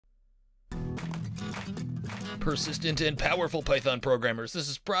Persistent and powerful Python programmers, this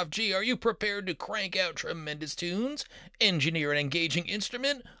is Prof G. Are you prepared to crank out tremendous tunes? Engineer an engaging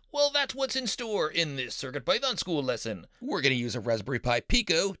instrument? Well, that's what's in store in this CircuitPython school lesson. We're going to use a Raspberry Pi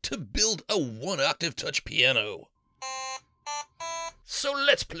Pico to build a 1-octave touch piano. So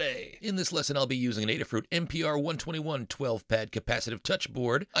let's play! In this lesson, I'll be using an Adafruit MPR121 12-pad capacitive touch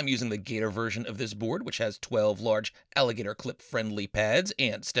board. I'm using the Gator version of this board, which has 12 large alligator clip-friendly pads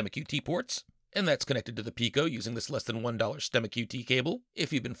and STEMMA-QT ports. And that's connected to the Pico using this less than $1 STEMMA-QT cable.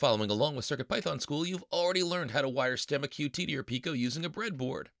 If you've been following along with CircuitPython School, you've already learned how to wire STEMMA-QT to your Pico using a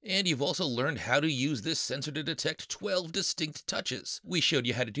breadboard. And you've also learned how to use this sensor to detect 12 distinct touches. We showed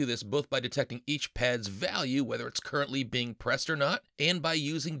you how to do this both by detecting each pad's value, whether it's currently being pressed or not, and by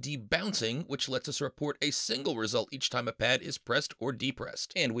using debouncing, which lets us report a single result each time a pad is pressed or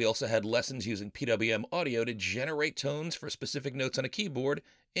depressed. And we also had lessons using PWM audio to generate tones for specific notes on a keyboard,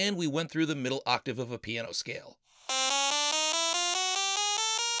 and we went through the middle octave of a piano scale.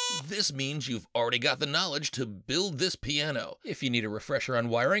 This means you've already got the knowledge to build this piano. If you need a refresher on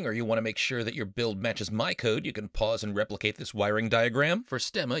wiring or you want to make sure that your build matches my code, you can pause and replicate this wiring diagram. For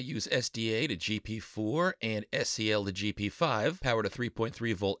STEMMA, use SDA to GP4 and SCL to GP5, power to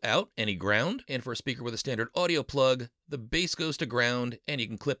 3.3 volt out, any ground. And for a speaker with a standard audio plug, the bass goes to ground, and you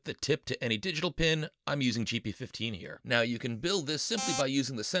can clip the tip to any digital pin. I'm using GP15 here. Now you can build this simply by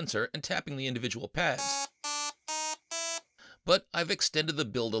using the sensor and tapping the individual pads. But I've extended the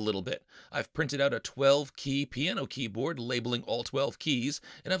build a little bit. I've printed out a 12-key piano keyboard labeling all 12 keys,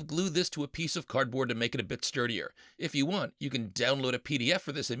 and I've glued this to a piece of cardboard to make it a bit sturdier. If you want, you can download a PDF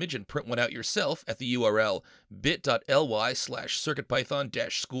for this image and print one out yourself at the URL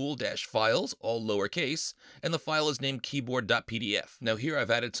bit.ly/circuitpython-school-files, all lowercase, and the file is named keyboard.pdf. Now here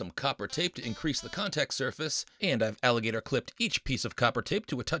I've added some copper tape to increase the contact surface, and I've alligator clipped each piece of copper tape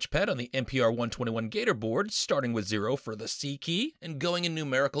to a touchpad on the MPR121 Gator board, starting with 0 for the C key, and going in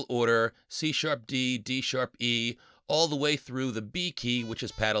numerical order, C sharp D, D sharp E, all the way through the B key, which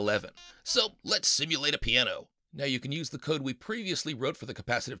is pad 11. So let's simulate a piano. Now you can use the code we previously wrote for the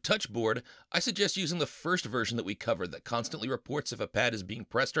capacitive touch board. I suggest using the first version that we covered that constantly reports if a pad is being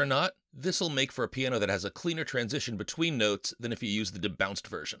pressed or not. This'll make for a piano that has a cleaner transition between notes than if you use the debounced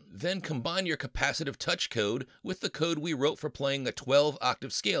version. Then combine your capacitive touch code with the code we wrote for playing a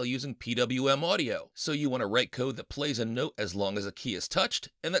 12-octave scale using PWM audio. So you want to write code that plays a note as long as a key is touched,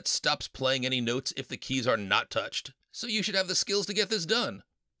 and that stops playing any notes if the keys are not touched. So you should have the skills to get this done.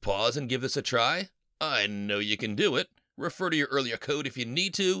 Pause and give this a try. I know you can do it. Refer to your earlier code if you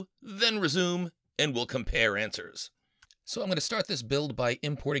need to, then resume, and we'll compare answers. So I'm going to start this build by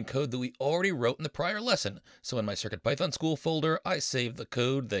importing code that we already wrote in the prior lesson. So in my CircuitPython School folder, I saved the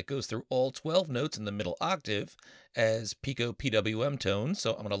code that goes through all 12 notes in the middle octave as Pico PWM tone,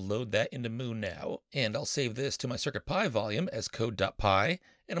 so I'm going to load that into Mu now. And I'll save this to my CircuitPy volume as code.py,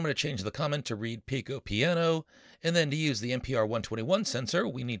 and I'm going to change the comment to read Pico Piano. And then to use the MPR121 sensor,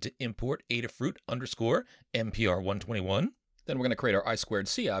 we need to import Adafruit _MPR121. Then we're going to create our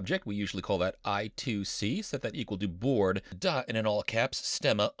I2C object. We usually call that I2C, set that equal to board dot, and in all caps,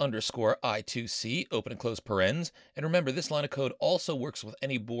 STEMMA_I2C, open and close parens. And remember, this line of code also works with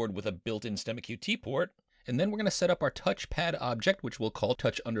any board with a built-in STEMMA-QT port. And then we're going to set up our touchpad object, which we'll call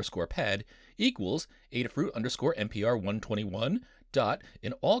touch_pad, equals Adafruit _MPR121 dot,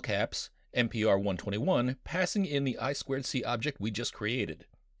 in all caps, MPR121, passing in the I2C object we just created.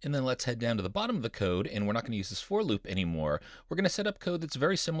 And then let's head down to the bottom of the code, and we're not going to use this for loop anymore. We're going to set up code that's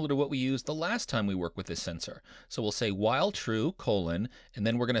very similar to what we used the last time we worked with this sensor. So we'll say while true, and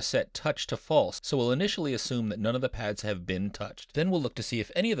then we're going to set touch to false. So we'll initially assume that none of the pads have been touched. Then we'll look to see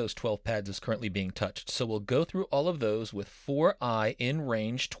if any of those 12 pads is currently being touched. So we'll go through all of those with for I in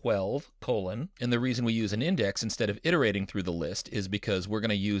range 12, and the reason we use an index instead of iterating through the list is because we're going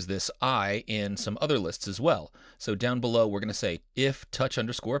to use this I in some other lists as well. So down below, we're going to say if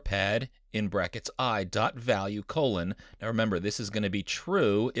touch_pad in brackets I dot value : Now remember, this is going to be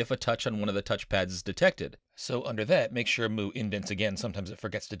true if a touch on one of the touch pads is detected. So under that, make sure Mu indents again. Sometimes it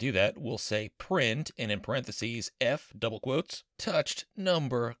forgets to do that. We'll say print, and in parentheses, F, double quotes, touched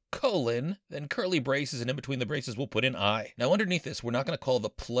number, then curly braces, and in between the braces, we'll put in I. Now underneath this, we're not going to call the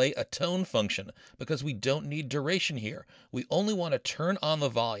play a tone function because we don't need duration here. We only want to turn on the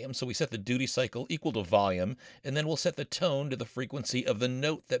volume, so we set the duty cycle equal to volume, and then we'll set the tone to the frequency of the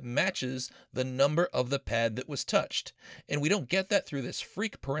note that matches the number of the pad that was touched. And we don't get that through this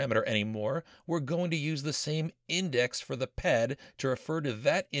freak parameter anymore. We're going to use the same index for the pad to refer to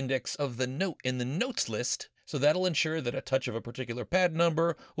that index of the note in the notes list. So that'll ensure that a touch of a particular pad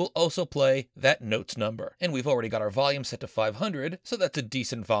number will also play that notes number. And we've already got our volume set to 500, so that's a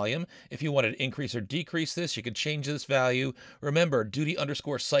decent volume. If you wanted to increase or decrease this, you could change this value. Remember,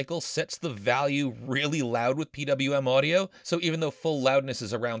 duty_cycle sets the value really loud with PWM audio, so even though full loudness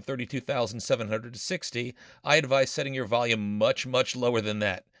is around 32,760, I advise setting your volume much, much lower than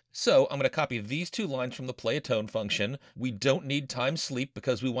that. So I'm going to copy these two lines from the play a tone function. We don't need time sleep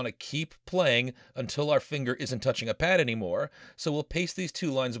because we want to keep playing until our finger isn't touching a pad anymore. So we'll paste these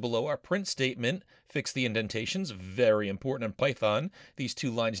two lines below our print statement, fix the indentations, very important in Python. These two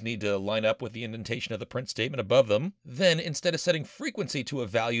lines need to line up with the indentation of the print statement above them. Then instead of setting frequency to a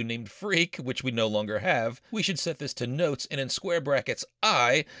value named freak, which we no longer have, we should set this to notes and in square brackets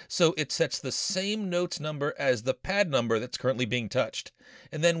I, so it sets the same notes number as the pad number that's currently being touched.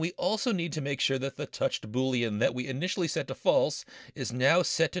 And then we also need to make sure that the touched boolean that we initially set to false is now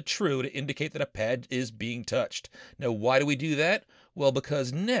set to true to indicate that a pad is being touched. Now, why do we do that? Well,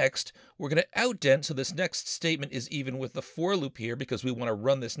 because next, we're going to outdent, so this next statement is even with the for loop here, because we want to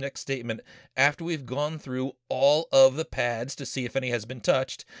run this next statement after we've gone through all of the pads to see if any has been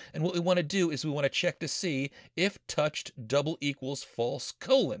touched. And what we want to do is we want to check to see if touched double equals false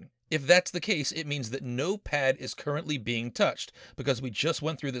colon. If that's the case, it means that no pad is currently being touched, because we just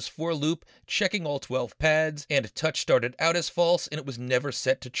went through this for loop, checking all 12 pads, and touch started out as false, and it was never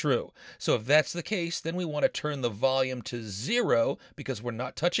set to true. So if that's the case, then we want to turn the volume to 0, because we're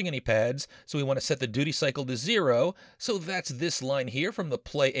not touching any pads, so we want to set the duty cycle to 0. So that's this line here from the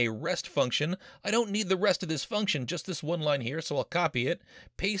play a rest function. I don't need the rest of this function, just this one line here, so I'll copy it,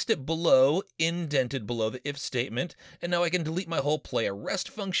 paste it below, indented below the if statement, and now I can delete my whole play a rest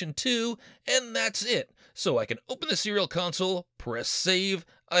function too, and that's it. So I can open the serial console, press save,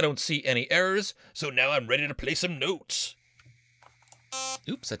 I don't see any errors, so now I'm ready to play some notes.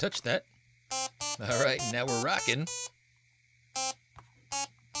 Oops, I touched that. Alright, now we're rocking.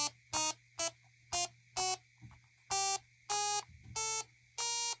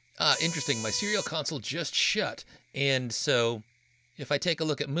 Interesting, my serial console just shut, and so if I take a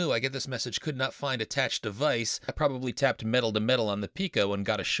look at Moo, I get this message, could not find attached device. I probably tapped metal to metal on the Pico and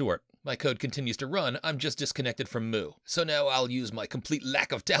got a short. My code continues to run, I'm just disconnected from Moo. So now I'll use my complete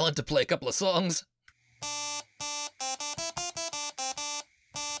lack of talent to play a couple of songs.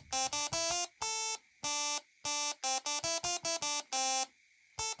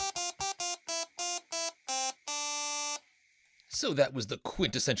 So that was the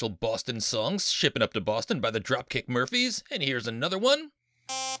quintessential Boston songs, Shipping Up to Boston by the Dropkick Murphys, and here's another one.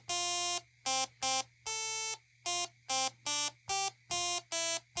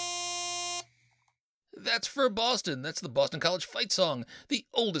 That's for Boston. That's the Boston College Fight Song, the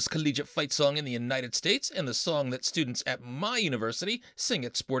oldest collegiate fight song in the United States, and the song that students at my university sing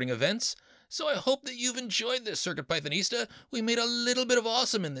at sporting events. So I hope that you've enjoyed this, CircuitPythonista. We made a little bit of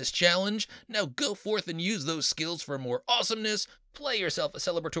awesome in this challenge. Now go forth and use those skills for more awesomeness, play yourself a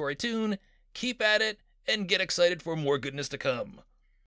celebratory tune, keep at it, and get excited for more goodness to come.